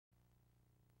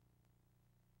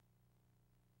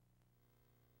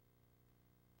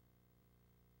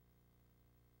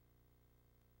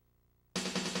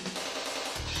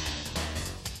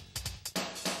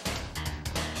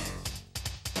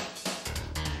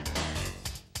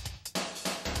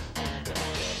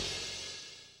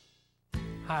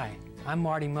Hi, I'm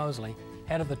Marty Mosley,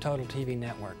 head of the Total TV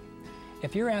Network.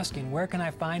 If you're asking where can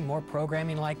I find more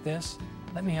programming like this,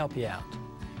 let me help you out.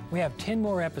 We have 10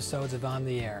 more episodes of On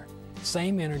the Air.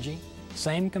 Same energy,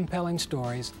 same compelling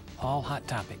stories, all hot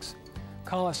topics.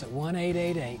 Call us at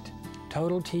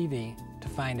 1-888-TOTAL-TV to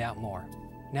find out more.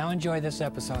 Now enjoy this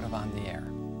episode of On the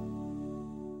Air.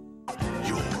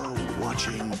 You're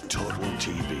watching Total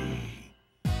TV.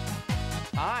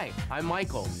 Hi, I'm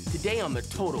Michael. Today on the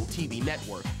Total TV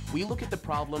Network, we look at the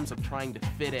problems of trying to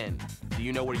fit in. Do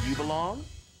you know where you belong?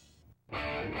 In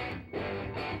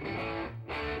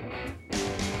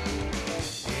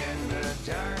the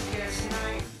darkest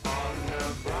night, on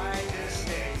the brightest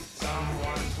day,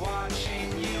 someone's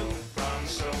watching you from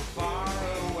so far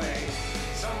away.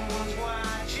 Someone's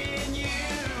watching you.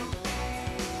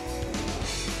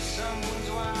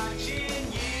 Someone's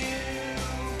watching you.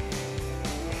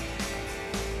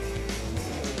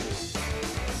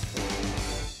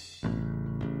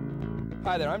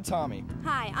 Hi there, I'm Tommy.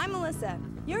 Hi, I'm Melissa.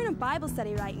 You're in a Bible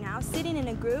study right now, sitting in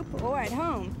a group or at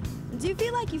home. Do you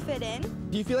feel like you fit in?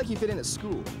 Do you feel like you fit in at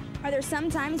school? Are there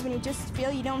some times when you just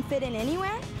feel you don't fit in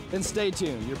anywhere? Then stay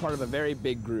tuned. You're part of a very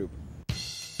big group.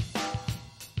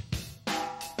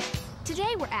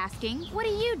 Today we're asking, what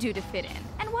do you do to fit in?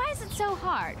 And why is it so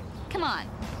hard? Come on.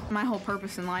 My whole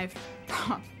purpose in life,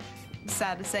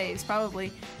 sad to say, is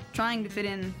probably trying to fit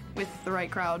in with the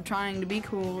right crowd, trying to be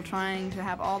cool, trying to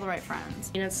have all the right friends.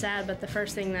 You know, it's sad, but the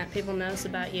first thing that people notice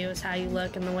about you is how you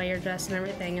look and the way you're dressed and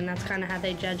everything, and that's kind of how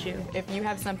they judge you. If you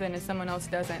have something and someone else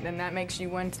doesn't, then that makes you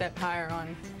one step higher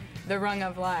on the rung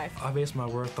of life. I base my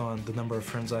worth on the number of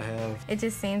friends I have. It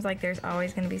just seems like there's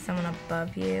always going to be someone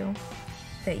above you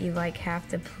that you have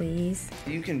to please.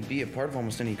 You can be a part of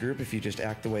almost any group if you just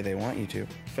act the way they want you to.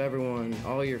 If everyone,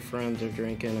 all your friends are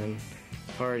drinking and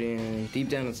partying, deep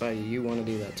down inside you want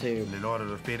to do that too. In order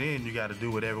to fit in, you got to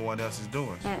do what everyone else is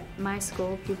doing. At my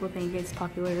school, people think it's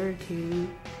popular to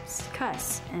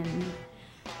cuss, and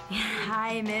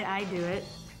I admit I do it,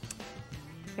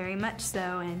 very much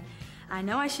so, and I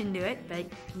know I shouldn't do it, but,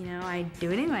 you know, I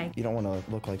do it anyway. You don't want to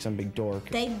look like some big dork.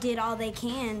 They did all they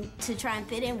can to try and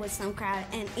fit in with some crowd,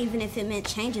 and even if it meant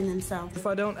changing themselves. If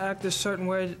I don't act a certain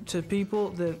way to people,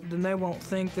 then they won't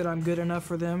think that I'm good enough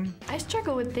for them. I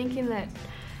struggle with thinking that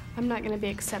I'm not going to be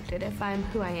accepted if I'm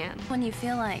who I am. When you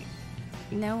feel like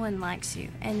no one likes you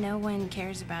and no one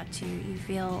cares about you, you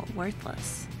feel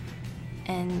worthless,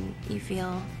 and you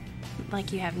feel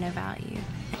like you have no value.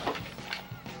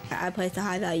 I place a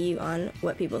high value on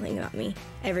what people think about me.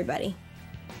 Everybody.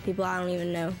 People I don't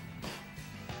even know.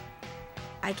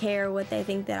 I care what they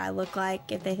think that I look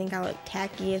like, if they think I look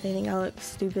tacky, if they think I look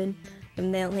stupid, if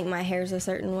they don't think my hair's a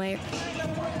certain way.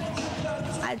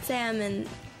 I'd say I'm in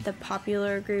the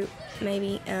popular group,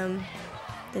 maybe,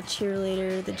 the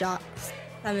cheerleader, the jocks.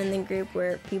 I'm in the group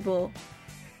where people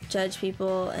judge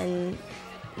people and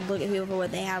look at people for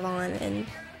what they have on and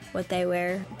what they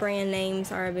wear. Brand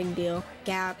names are a big deal.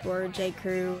 Gap or J.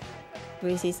 Crew. If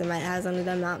we see somebody that has on a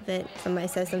dumb outfit, somebody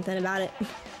says something about it,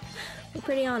 we're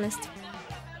pretty honest.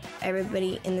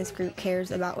 Everybody in this group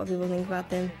cares about what people think about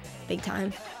them, big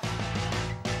time.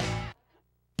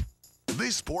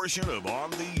 This portion of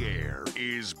On the Air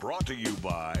is brought to you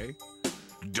by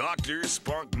Dr.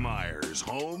 Spunkmeyer's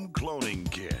Home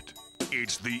Cloning Kit.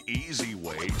 It's the easy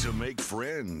way to make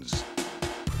friends.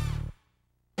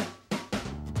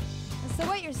 So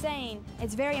what you're saying,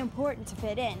 it's very important to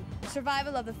fit in.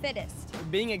 Survival of the fittest.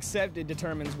 Being accepted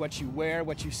determines what you wear,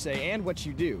 what you say, and what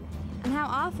you do. And how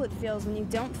awful it feels when you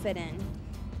don't fit in.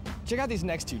 Check out these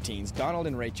next two teens, Donald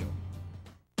and Rachel.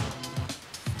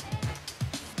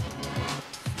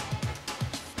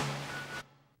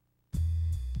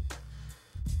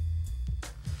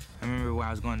 I remember when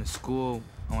I was going to school,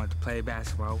 I wanted to play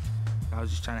basketball. I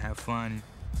was just trying to have fun.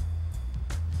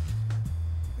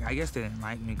 I guess they didn't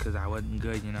like me because I wasn't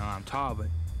good, you know. I'm tall, but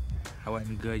I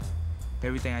wasn't good.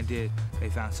 Everything I did, they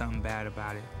found something bad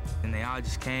about it. And they all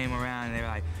just came around and they were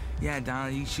like, yeah,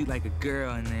 Donald, you shoot like a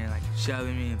girl. And they're like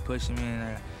shoving me and pushing me. And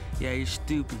they're like, yeah, you're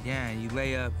stupid. Yeah, you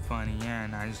lay up funny. Yeah,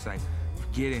 and I just like,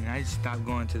 forget it. And I just stopped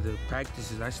going to the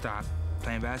practices. I stopped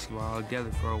playing basketball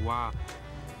altogether for a while.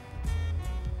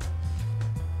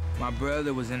 My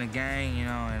brother was in a gang, you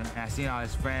know, and I seen all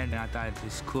his friends, and I thought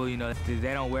it's cool, you know.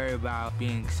 They don't worry about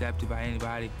being accepted by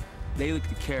anybody. They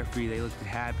looked carefree, they looked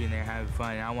happy, and they're having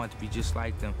fun, and I want to be just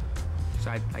like them.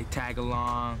 So I tag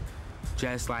along,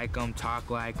 dress like them, talk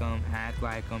like them, act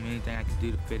like them, anything I could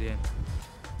do to fit in.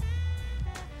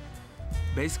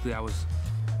 Basically, I was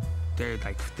their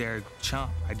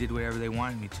chump. I did whatever they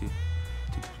wanted me to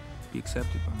be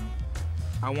accepted by them.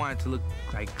 I wanted to look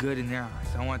like good in their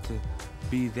eyes. I wanted to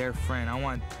be their friend. I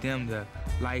want them to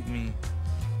like me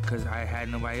because I had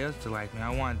nobody else to like me.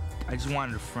 I just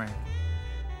wanted a friend.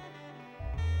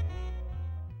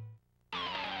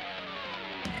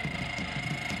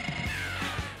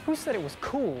 Who said it was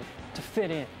cool to fit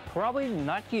in? Probably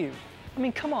not you. I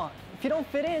mean, come on. If you don't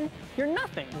fit in, you're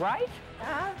nothing, right?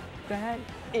 That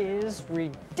is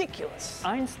ridiculous.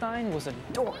 Einstein was a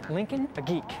dork, Lincoln a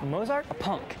geek, Mozart a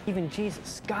punk. Even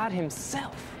Jesus, God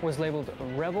himself, was labeled a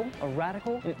rebel, a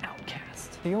radical, an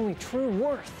outcast. The only true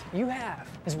worth you have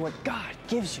is what God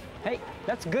gives you. Hey,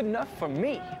 that's good enough for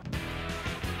me.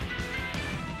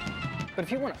 But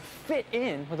if you want to fit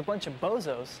in with a bunch of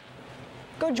bozos,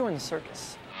 go join the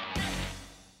circus.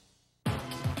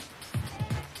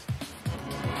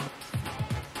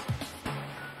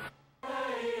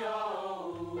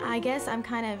 I guess I'm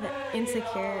kind of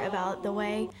insecure about the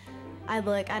way I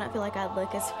look. I don't feel like I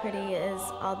look as pretty as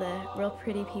all the real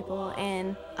pretty people,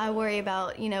 and I worry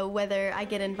about, you know, whether I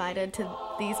get invited to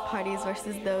these parties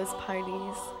versus those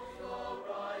parties.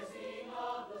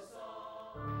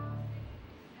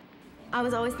 I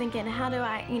was always thinking, how do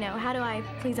I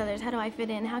please others? How do I fit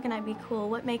in? How can I be cool?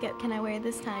 What makeup can I wear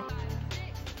this time?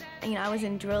 You know, I was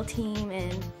in drill team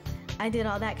and I did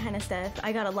all that kind of stuff.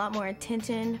 I got a lot more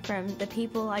attention from the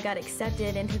people. I got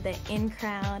accepted into the in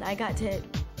crowd. I got to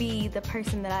be the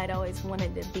person that I'd always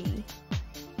wanted to be.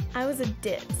 I was a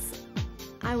ditz.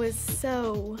 I was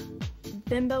so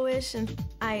bimbo-ish, and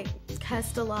I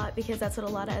cussed a lot because that's what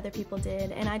a lot of other people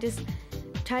did. And I just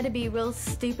tried to be real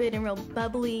stupid and real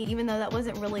bubbly, even though that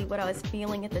wasn't really what I was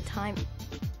feeling at the time.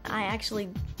 I actually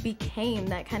became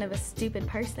that kind of a stupid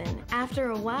person. After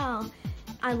a while,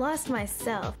 I lost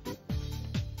myself.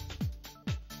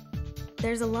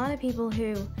 There's a lot of people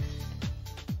who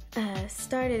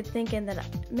started thinking that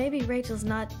maybe Rachel's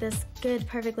not this good,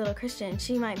 perfect little Christian.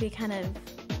 She might be kind of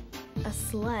a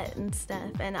slut and stuff,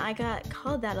 and I got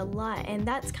called that a lot, and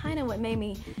that's kind of what made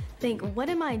me think, what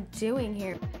am I doing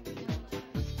here?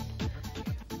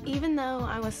 Even though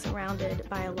I was surrounded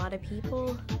by a lot of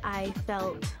people, I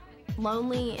felt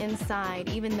lonely inside.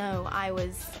 Even though I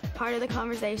was part of the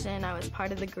conversation, I was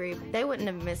part of the group, they wouldn't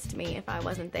have missed me if I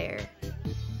wasn't there.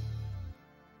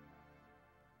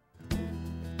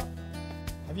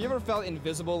 Have you ever felt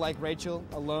invisible like Rachel,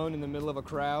 alone in the middle of a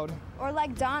crowd? Or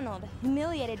like Donald,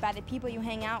 humiliated by the people you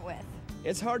hang out with.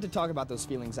 It's hard to talk about those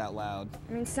feelings out loud.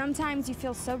 I mean, sometimes you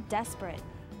feel so desperate.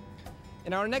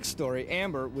 In our next story,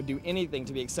 Amber would do anything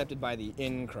to be accepted by the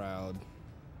in crowd.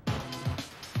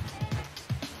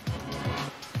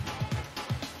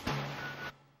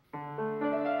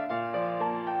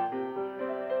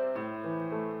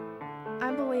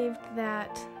 I believed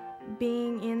that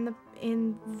being in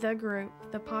the group,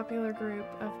 the popular group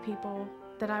of people,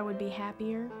 that I would be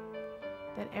happier,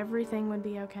 that everything would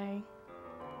be okay,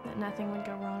 that nothing would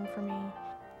go wrong for me.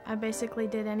 I basically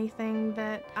did anything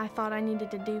that I thought I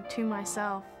needed to do to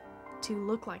myself to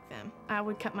look like them. I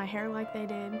would cut my hair like they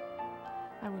did.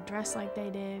 I would dress like they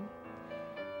did.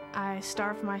 I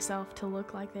starved myself to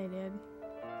look like they did.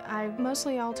 I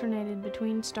mostly alternated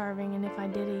between starving, and if I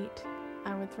did eat,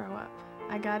 I would throw up.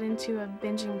 I got into a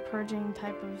binging, purging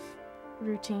type of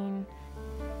routine.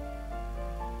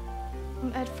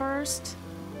 At first,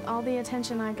 all the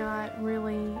attention I got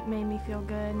really made me feel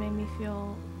good, made me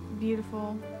feel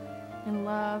beautiful and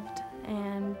loved,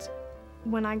 and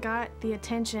when I got the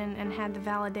attention and had the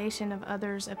validation of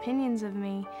others' opinions of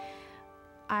me,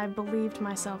 I believed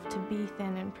myself to be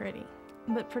thin and pretty.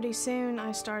 But pretty soon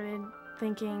I started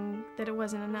thinking that it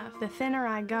wasn't enough. The thinner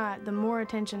I got, the more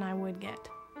attention I would get,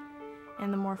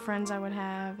 and the more friends I would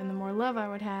have, and the more love I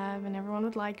would have, and everyone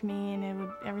would like me, and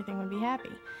everything would be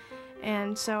happy.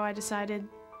 And so I decided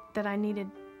that I needed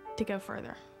to go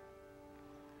further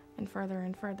and further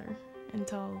and further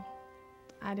until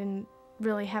I didn't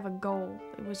really have a goal.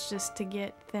 It was just to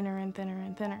get thinner and thinner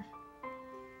and thinner.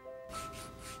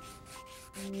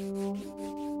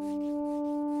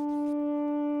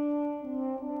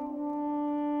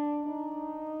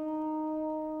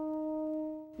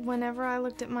 Whenever I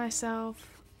looked at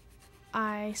myself,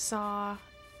 I saw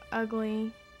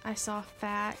ugly, I saw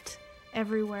fat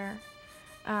everywhere,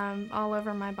 all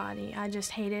over my body. I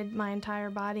just hated my entire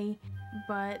body,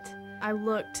 but I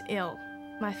looked ill.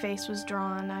 My face was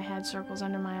drawn, I had circles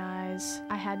under my eyes.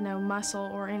 I had no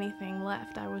muscle or anything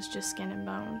left. I was just skin and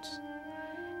bones.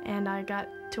 And I got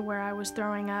to where I was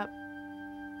throwing up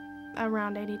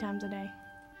around 80 times a day.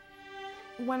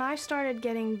 When I started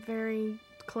getting very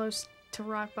close to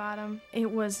rock bottom,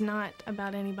 it was not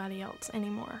about anybody else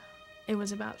anymore. It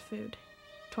was about food,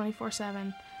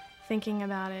 24/7, thinking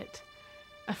about it,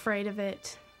 afraid of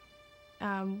it,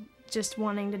 just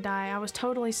wanting to die. I was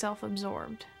totally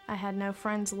self-absorbed. I had no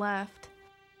friends left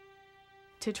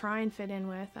to try and fit in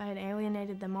with. I had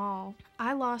alienated them all.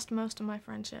 I lost most of my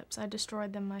friendships. I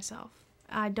destroyed them myself.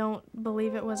 I don't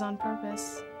believe it was on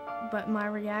purpose, but my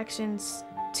reactions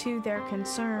to their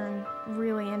concern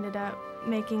really ended up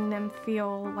making them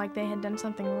feel like they had done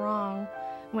something wrong,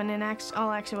 when in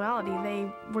all actuality, they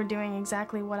were doing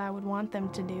exactly what I would want them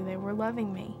to do. They were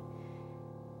loving me.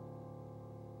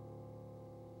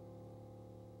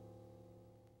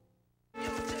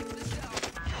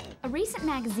 A recent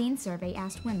magazine survey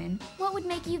asked women, what would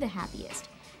make you the happiest?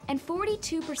 And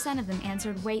 42% of them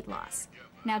answered weight loss.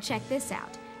 Now check this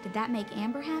out. Did that make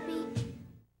Amber happy?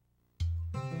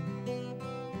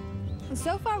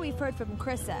 So far we've heard from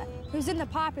Krissa, who's in the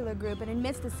popular group and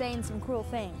admits to saying some cruel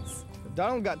things.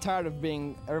 Donald got tired of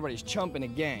being everybody's chump in a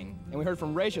gang, and we heard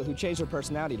from Rachel, who changed her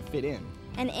personality to fit in.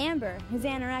 And Amber, who's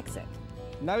anorexic.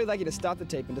 Now we'd like you to stop the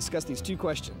tape and discuss these 2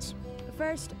 questions.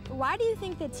 First, why do you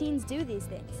think that teens do these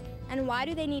things? And why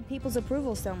do they need people's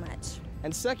approval so much?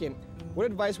 And second, what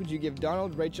advice would you give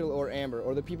Donald, Rachel, or Amber,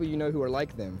 or the people you know who are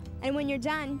like them? And when you're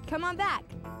done, come on back.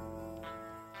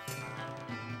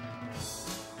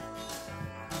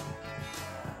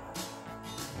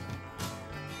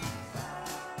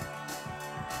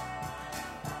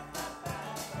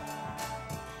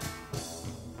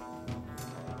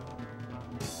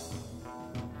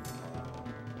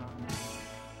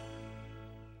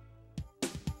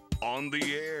 On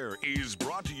the Air is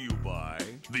brought to you by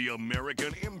the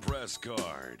American Impress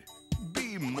Card.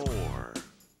 Be more.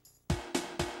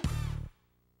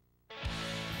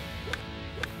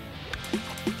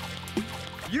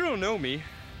 You don't know me,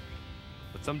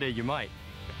 but someday you might.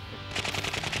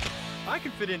 I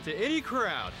can fit into any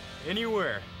crowd,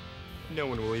 anywhere. No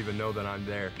one will even know that I'm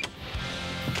there.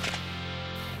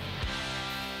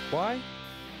 Why?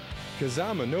 Because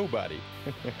I'm a nobody.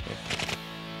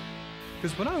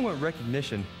 Because when I want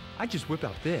recognition, I just whip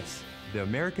out this, the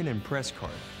American Impress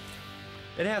Card.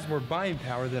 It has more buying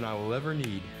power than I will ever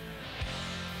need.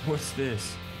 What's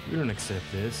this? We don't accept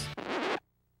this.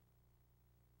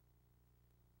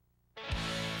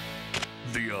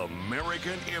 The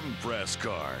American Impress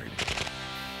Card.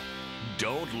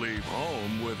 Don't leave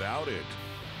home without it.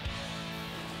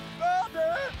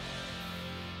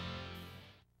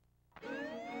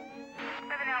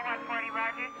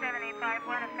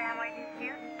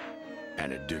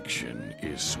 An addiction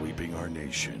is sweeping our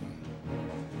nation.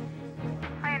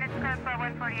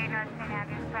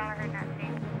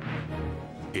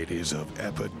 It is of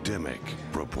epidemic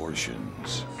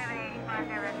proportions.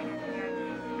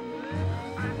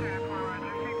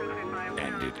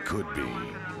 And it could be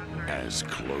as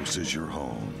close as your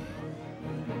home.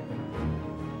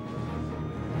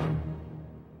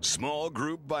 Small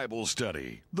Group Bible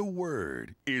Study. The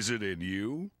Word. Is it in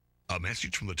you? A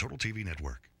message from the Total TV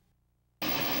Network.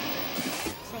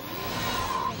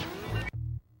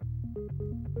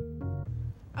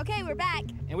 Okay, we're back.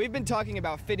 And we've been talking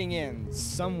about fitting in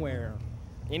somewhere,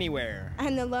 anywhere.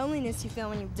 And the loneliness you feel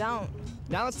when you don't.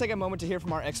 Now let's take a moment to hear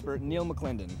from our expert, Neil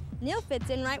McClendon. Neil fits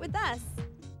in right with us.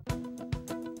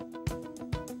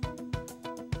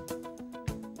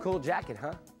 Cool jacket,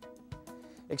 huh?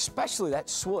 Especially that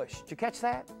swoosh. Did you catch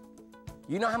that?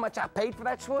 You know how much I paid for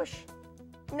that swoosh?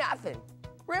 Nothing.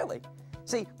 Really.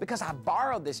 See, because I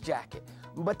borrowed this jacket,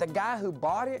 but the guy who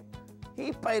bought it,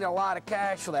 he paid a lot of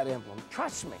cash for that emblem.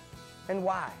 Trust me. And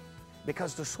why?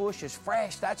 Because the swoosh is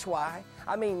fresh, that's why.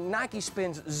 I mean, Nike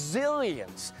spends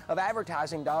zillions of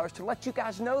advertising dollars to let you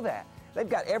guys know that. They've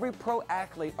got every pro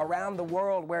athlete around the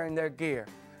world wearing their gear.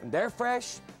 And they're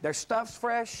fresh, their stuff's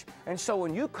fresh, and so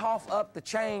when you cough up the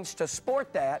change to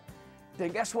sport that, then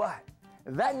guess what?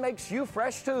 That makes you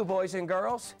fresh too, boys and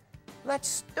girls. That's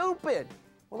stupid.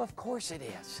 Well, of course it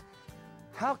is.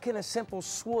 How can a simple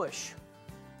swoosh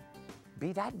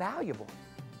be that valuable?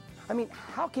 I mean,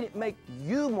 how can it make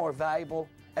you more valuable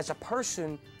as a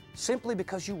person simply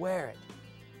because you wear it?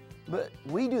 But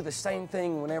we do the same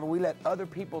thing whenever we let other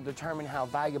people determine how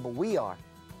valuable we are.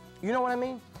 You know what I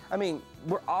mean? I mean,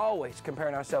 we're always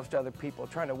comparing ourselves to other people,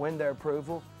 trying to win their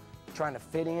approval, trying to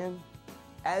fit in,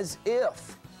 as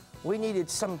if we needed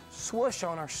some swoosh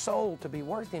on our soul to be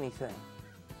worth anything.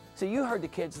 So you heard the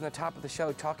kids in the top of the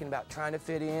show talking about trying to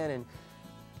fit in, and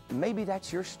maybe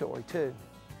that's your story too.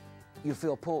 You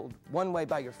feel pulled one way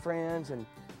by your friends and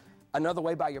another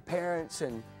way by your parents,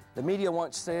 and the media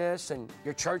wants this and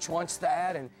your church wants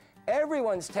that, and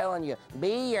everyone's telling you,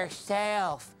 be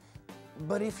yourself.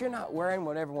 But if you're not wearing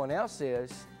what everyone else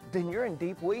is, then you're in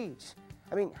deep weeds.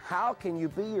 I mean, how can you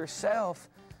be yourself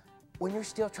when you're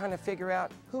still trying to figure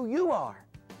out who you are?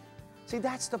 See,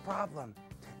 that's the problem.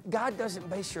 God doesn't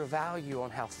base your value on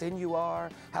how thin you are,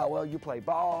 how well you play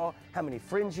ball, how many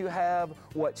friends you have,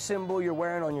 what symbol you're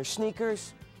wearing on your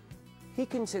sneakers. He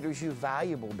considers you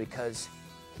valuable because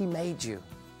He made you.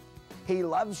 He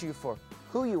loves you for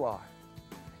who you are.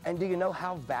 And do you know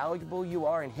how valuable you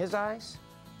are in His eyes?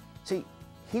 See,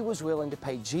 He was willing to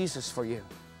pay Jesus for you.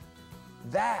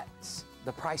 That's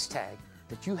the price tag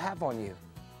that you have on you,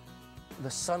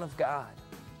 the Son of God.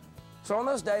 So on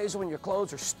those days when your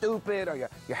clothes are stupid or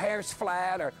your hair's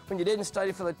flat or when you didn't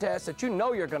study for the test that you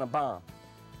know you're going to bomb,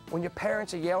 when your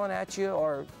parents are yelling at you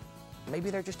or maybe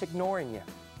they're just ignoring you,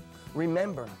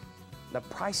 remember, the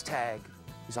price tag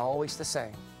is always the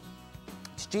same.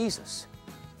 It's Jesus.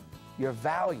 Your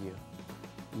value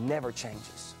never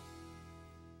changes.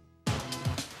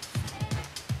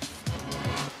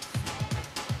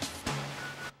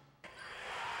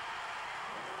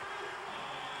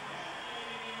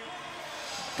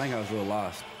 I think I was real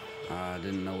lost. I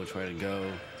didn't know which way to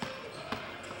go.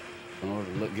 In order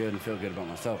to look good and feel good about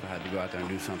myself, I had to go out there and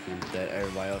do something that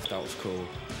everybody else thought was cool.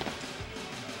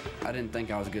 I didn't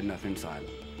think I was good enough inside,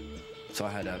 so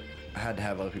I had to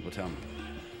have other people tell me.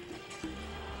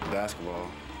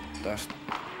 Basketball, that's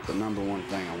the number one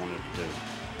thing I wanted to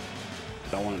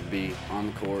do. I wanted to be on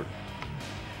the court,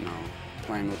 you know,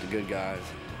 playing with the good guys,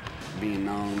 being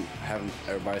known, having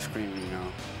everybody screaming, you know,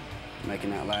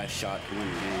 making that last shot to win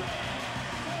the game.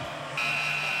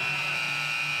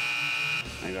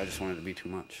 Maybe I just wanted to be too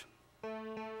much.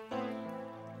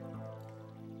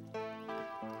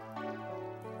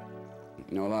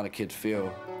 You know, a lot of kids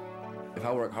feel, if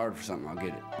I work hard for something, I'll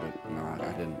get it. But no,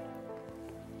 I didn't.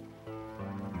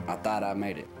 I thought I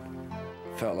made it.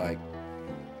 Felt like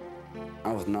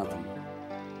I was nothing,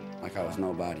 like I was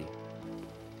nobody.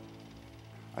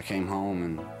 I came home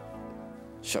and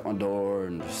shut my door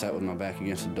and just sat with my back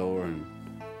against the door, and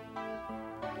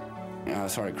you know, I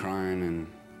started crying. And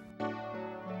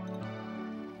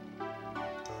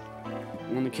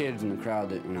when the kids in the crowd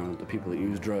that, you know, the people that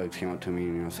use drugs came up to me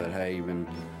and, you know, said, hey, you've been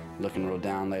looking real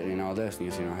down lately and all this,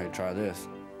 and you know, hey, try this.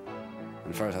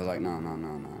 And first I was like, no.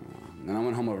 Then I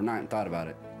went home overnight and thought about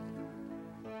it.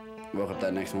 Woke up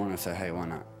that next morning and said, hey, why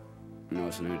not? You know,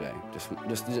 it's a new day. Just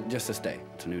this day,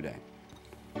 it's a new day.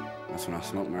 That's when I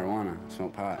smoked marijuana,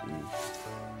 smoked pot,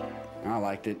 and I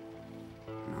liked it.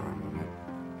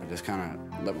 I just kind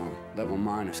of let my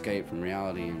mind escape from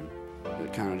reality, and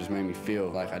it kind of just made me feel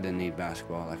like I didn't need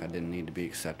basketball, like I didn't need to be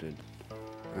accepted.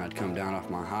 And I'd come down off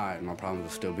my high, and my problems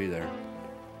would still be there.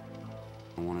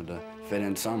 I wanted to fit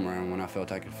in somewhere, and when I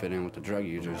felt I could fit in with the drug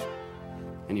users,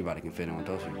 anybody can fit in with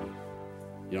those people.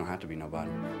 You don't have to be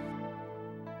nobody.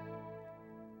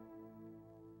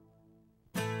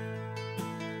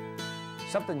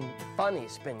 Something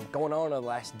funny's been going on in the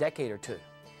last decade or two.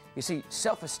 You see,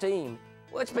 self-esteem,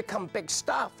 well, it's become big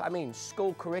stuff. I mean,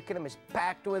 school curriculum is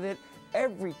packed with it.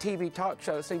 Every TV talk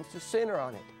show seems to center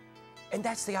on it. And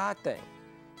that's the odd thing.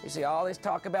 You see, all this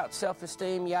talk about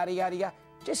self-esteem, yada, yada, yada,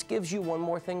 just gives you one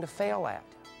more thing to fail at.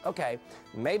 Okay,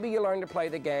 maybe you learn to play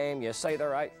the game, you say the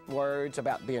right words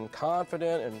about being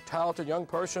confident and talented young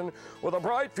person with a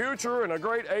bright future and a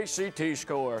great ACT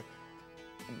score.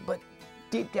 But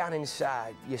deep down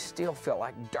inside, you still feel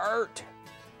like dirt.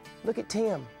 Look at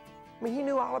Tim. I mean, he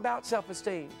knew all about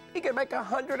self-esteem. He could make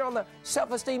 100 on the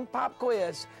self-esteem pop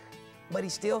quiz, but he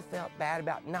still felt bad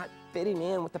about not fitting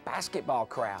in with the basketball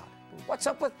crowd. What's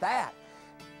up with that?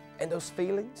 And those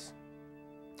feelings,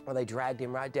 well, they dragged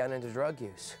him right down into drug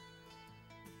use.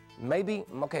 Maybe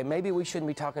we shouldn't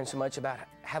be talking so much about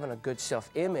having a good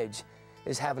self-image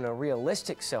as having a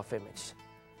realistic self-image.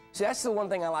 See, that's the one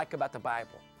thing I like about the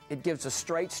Bible. It gives a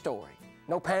straight story.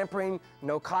 No pampering,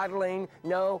 no coddling,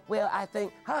 no, well, I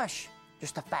think, hush,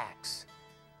 just the facts.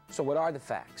 So what are the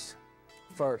facts?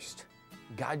 First,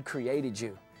 God created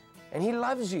you, and He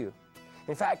loves you.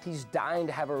 In fact, He's dying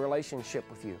to have a relationship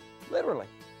with you, literally.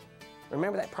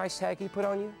 Remember that price tag He put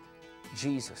on you?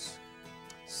 Jesus.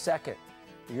 Second,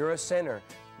 you're a sinner.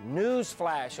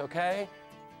 Newsflash, okay?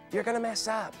 You're gonna mess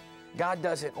up. God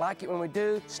doesn't like it when we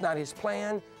do. It's not His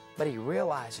plan, but He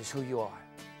realizes who you are.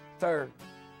 Third,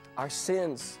 our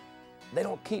sins, they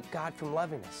don't keep God from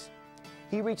loving us.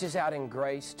 He reaches out in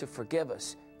grace to forgive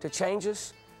us, to change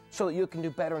us so that you can do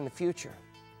better in the future.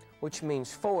 Which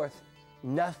means fourth,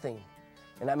 nothing,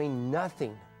 and I mean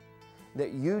nothing,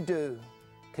 that you do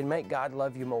can make God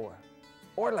love you more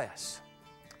or less.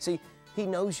 See, He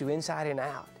knows you inside and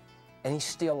out, and He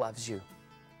still loves you.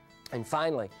 And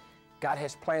finally, God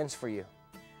has plans for you.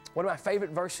 One of my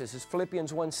favorite verses is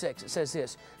Philippians 1:6. It says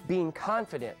this, being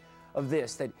confident of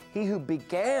this, that He who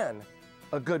began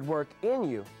a good work in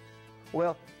you,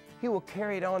 well, He will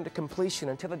carry it on to completion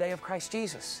until the day of Christ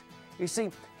Jesus. You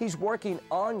see, He's working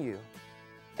on you,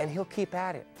 and He'll keep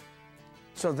at it.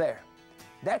 So there,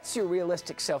 that's your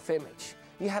realistic self-image.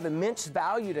 You have immense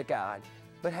value to God,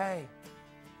 but hey,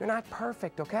 you're not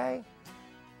perfect, okay?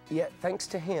 Yet, thanks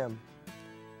to Him,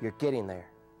 you're getting there.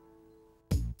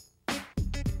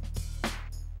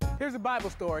 Here's a Bible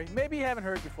story maybe you haven't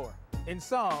heard before. In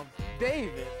Psalms,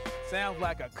 David sounds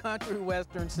like a country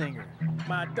western singer.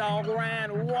 My dog ran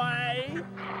away.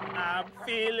 I'm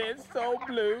feeling so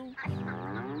blue.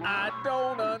 I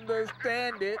don't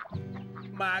understand it.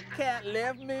 My cat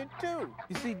left me too.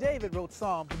 You see, David wrote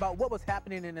Psalms about what was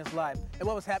happening in his life and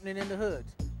what was happening in the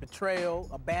hoods. Betrayal,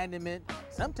 abandonment.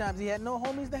 Sometimes he had no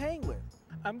homies to hang with.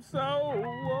 I'm so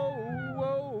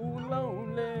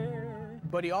lonely.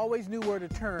 But he always knew where to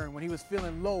turn when he was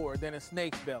feeling lower than a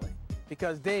snake's belly,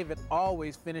 because David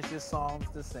always finished his Psalms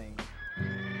the same.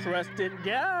 Trust in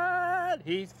God,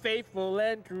 He's faithful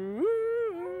and true.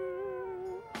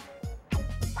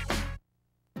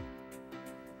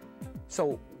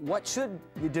 So what should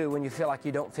you do when you feel like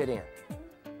you don't fit in?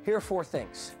 Here are 4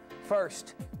 things.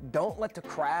 First, don't let the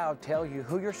crowd tell you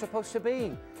who you're supposed to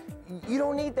be. You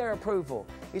don't need their approval.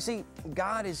 You see,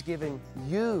 God has given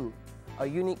you a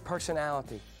unique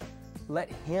personality. Let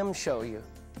Him show you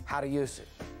how to use it.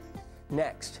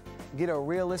 Next, get a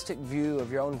realistic view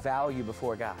of your own value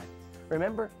before God.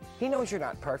 Remember, He knows you're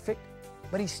not perfect,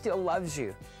 but He still loves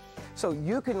you. So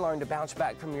you can learn to bounce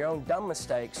back from your own dumb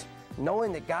mistakes,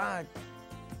 knowing that God,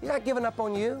 He's not giving up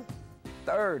on you.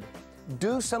 Third,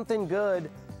 do something good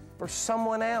for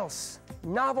someone else.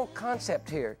 Novel concept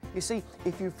here. You see,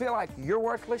 if you feel like you're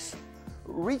worthless,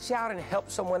 reach out and help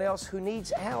someone else who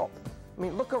needs help. I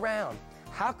mean, look around.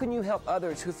 How can you help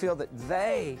others who feel that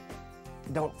they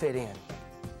don't fit in?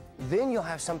 Then you'll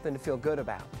have something to feel good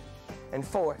about. And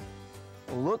fourth,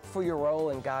 look for your role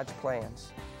in God's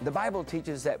plans. The Bible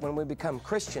teaches that when we become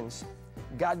Christians,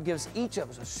 God gives each of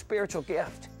us a spiritual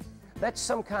gift. That's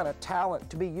some kind of talent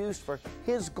to be used for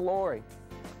His glory.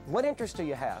 What interest do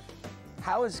you have?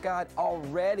 How has God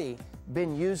already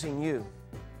been using you?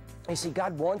 You see,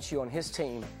 God wants you on His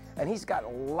team, and He's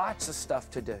got lots of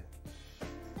stuff to do.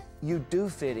 You do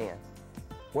fit in,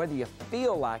 whether you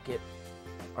feel like it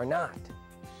or not.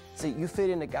 See, you fit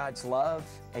into God's love,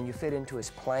 and you fit into His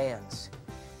plans.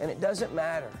 And it doesn't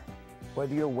matter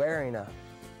whether you're wearing a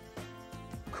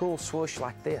cool swoosh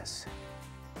like this.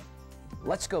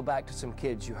 Let's go back to some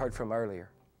kids you heard from earlier.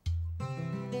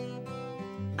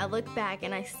 I look back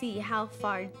and I see how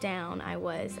far down I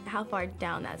was, how far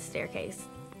down that staircase.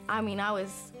 I mean, I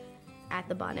was at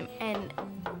the bottom. And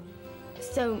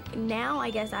so now I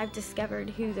guess I've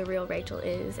discovered who the real Rachel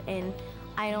is, and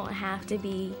I don't have to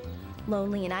be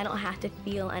lonely and I don't have to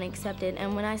feel unaccepted.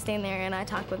 And when I stand there and I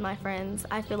talk with my friends,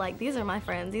 I feel like these are my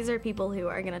friends. These are people who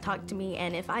are gonna talk to me,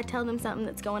 and if I tell them something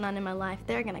that's going on in my life,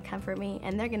 they're gonna comfort me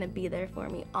and they're gonna be there for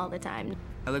me all the time.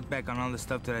 I look back on all the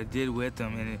stuff that I did with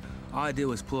them, and all I did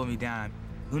was pull me down.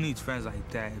 Who needs friends like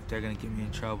that if they're gonna get me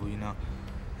in trouble, you know?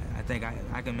 I think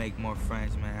I can make more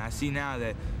friends, man. I see now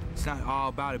that it's not all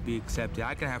about it being accepted.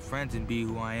 I can have friends and be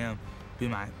who I am, be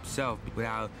myself,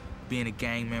 without being a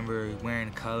gang member, wearing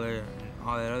a color, and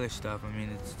all that other stuff. I mean,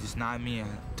 it's just not me.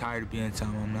 I'm tired of being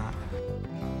something I'm not.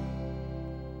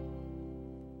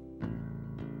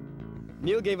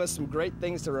 Neil gave us some great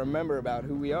things to remember about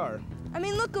who we are. I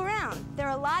mean, look around. There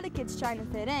are a lot of kids trying to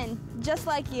fit in, just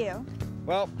like you.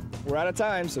 Well, we're out of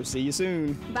time, so see you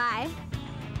soon. Bye.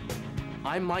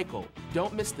 I'm Michael.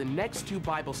 Don't miss the next 2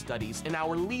 Bible studies in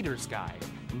our Leader's Guide.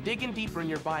 And dig in deeper in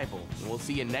your Bible, and we'll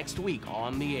see you next week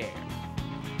on the air.